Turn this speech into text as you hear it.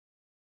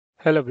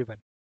Hello everyone.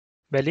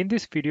 Well, in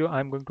this video,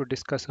 I'm going to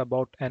discuss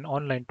about an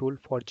online tool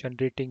for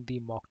generating the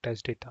mock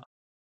test data.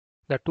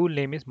 The tool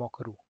name is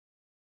Mockaroo.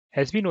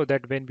 As we know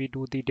that when we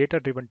do the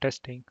data-driven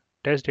testing,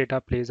 test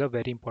data plays a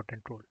very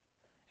important role.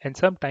 And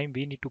sometimes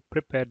we need to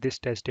prepare this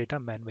test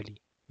data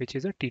manually, which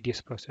is a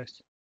tedious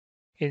process.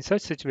 In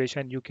such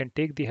situation, you can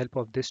take the help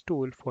of this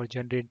tool for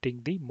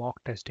generating the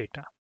mock test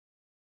data.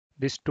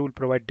 This tool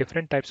provides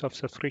different types of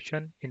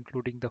subscription,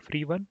 including the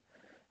free one.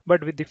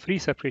 But with the free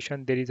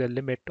subscription, there is a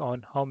limit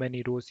on how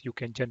many rows you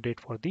can generate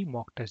for the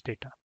mock test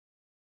data.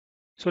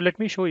 So let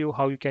me show you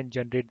how you can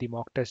generate the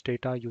mock test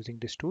data using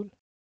this tool.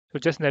 So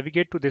just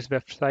navigate to this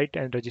website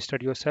and register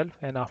yourself.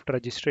 And after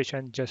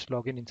registration, just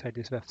log in inside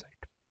this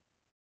website.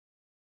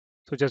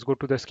 So just go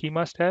to the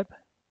schemas tab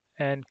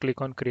and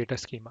click on create a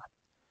schema.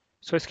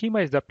 So a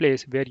schema is the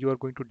place where you are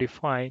going to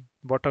define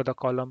what are the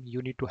column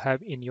you need to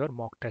have in your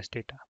mock test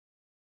data.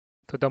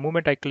 So the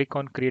moment I click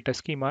on create a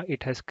schema,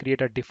 it has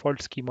created a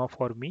default schema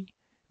for me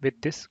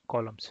with these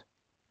columns.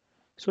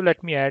 So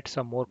let me add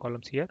some more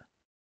columns here.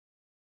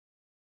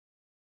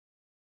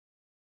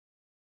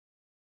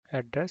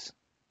 Address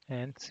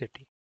and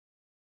city.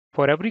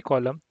 For every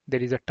column,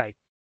 there is a type.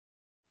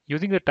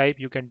 Using the type,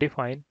 you can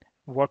define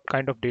what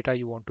kind of data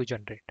you want to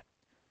generate.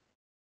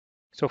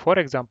 So for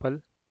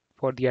example,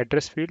 for the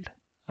address field,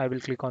 I will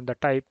click on the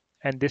type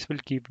and this will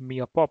give me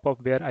a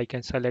pop-up where I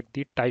can select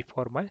the type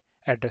for my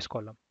address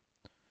column.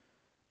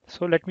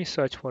 So let me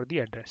search for the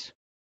address.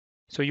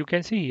 So you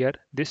can see here,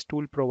 this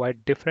tool provides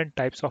different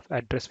types of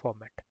address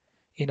format.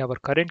 In our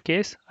current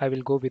case, I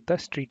will go with the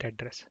street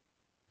address.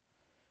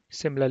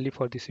 Similarly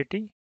for the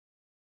city.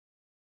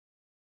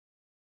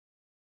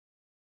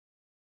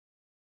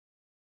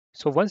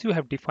 So once you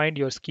have defined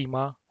your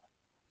schema,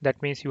 that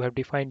means you have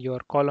defined your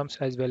columns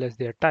as well as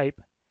their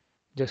type.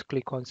 Just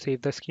click on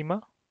save the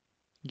schema,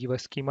 give a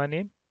schema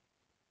name,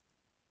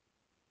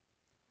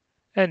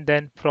 and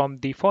then from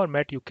the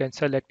format you can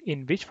select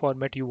in which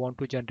format you want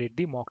to generate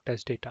the mock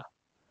test data.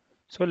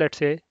 So let's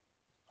say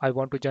I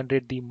want to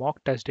generate the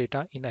mock test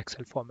data in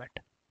Excel format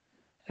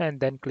and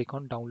then click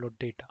on download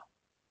data.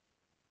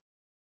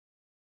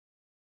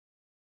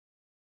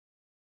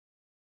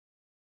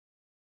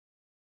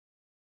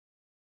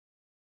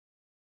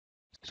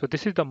 So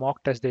this is the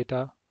mock test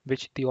data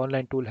which the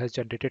online tool has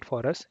generated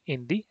for us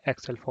in the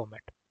Excel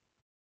format.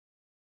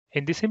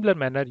 In the similar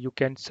manner, you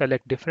can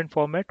select different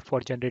format for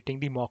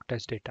generating the mock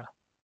test data.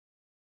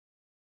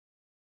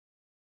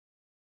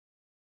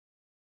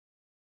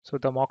 So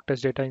the mock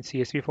test data in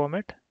CSV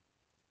format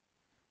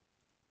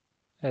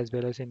as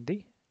well as in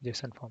the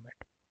JSON format.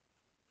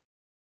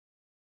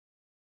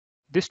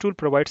 This tool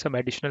provides some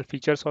additional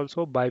features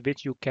also by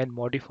which you can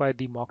modify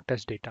the mock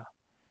test data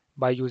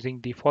by using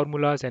the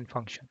formulas and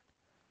function.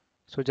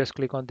 So just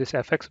click on this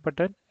FX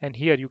button and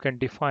here you can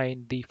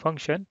define the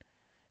function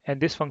and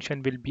this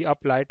function will be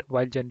applied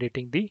while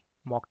generating the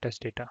mock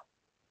test data.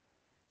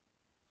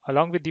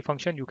 Along with the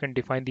function, you can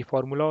define the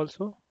formula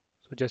also.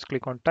 So just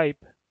click on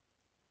type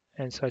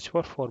and search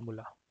for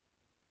formula.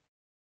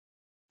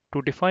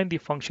 To define the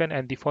function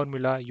and the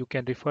formula, you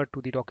can refer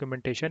to the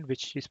documentation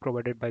which is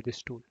provided by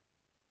this tool.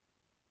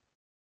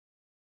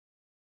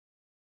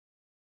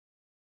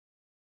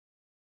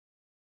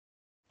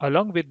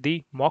 Along with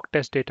the mock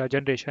test data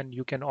generation,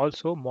 you can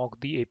also mock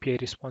the API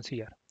response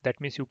here.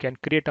 That means you can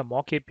create a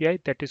mock API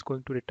that is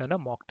going to return a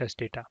mock test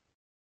data.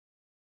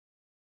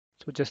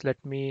 So just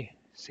let me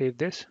save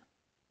this.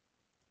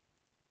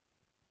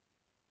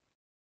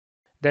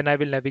 Then I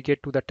will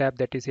navigate to the tab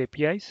that is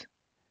APIs.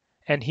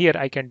 And here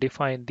I can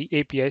define the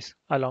APIs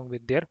along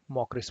with their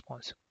mock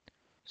response.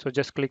 So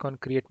just click on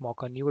create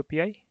mock a new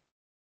API.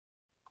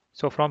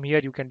 So from here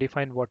you can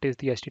define what is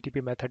the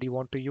HTTP method you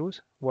want to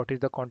use, what is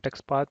the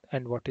context path,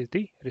 and what is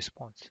the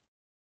response.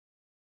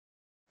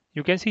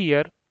 You can see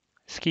here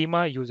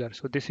schema user.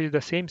 So this is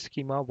the same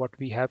schema what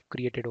we have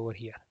created over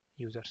here,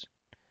 users.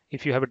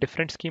 If you have a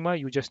different schema,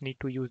 you just need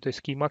to use the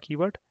schema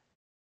keyword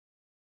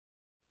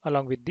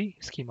along with the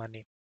schema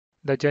name.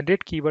 The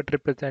generate keyword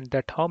represents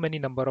that how many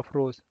number of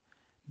rows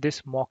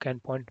this mock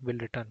endpoint will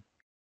return.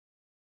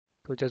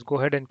 So just go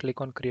ahead and click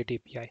on create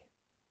API.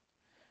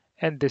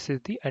 And this is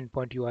the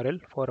endpoint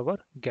URL for our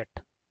get.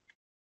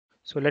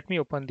 So let me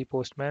open the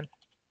Postman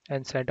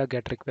and send a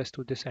get request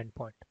to this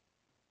endpoint.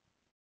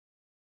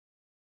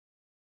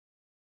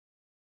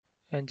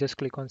 And just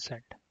click on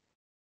send.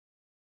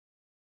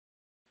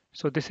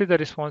 So this is the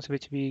response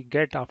which we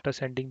get after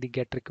sending the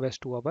get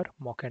request to our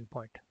mock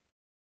endpoint.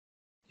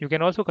 You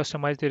can also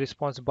customize the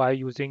response by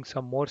using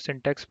some more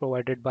syntax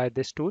provided by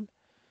this tool.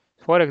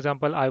 For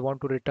example, I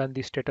want to return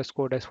the status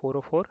code as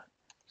 404.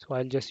 So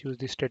I'll just use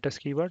the status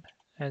keyword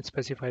and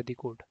specify the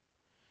code.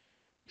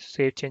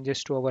 Save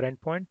changes to our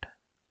endpoint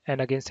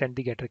and again send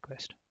the get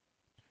request.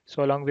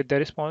 So along with the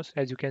response,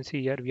 as you can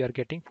see here, we are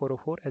getting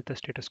 404 as the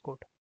status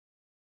code.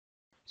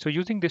 So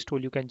using this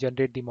tool, you can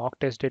generate the mock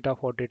test data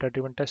for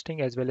data-driven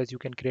testing as well as you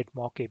can create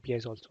mock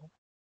APIs also.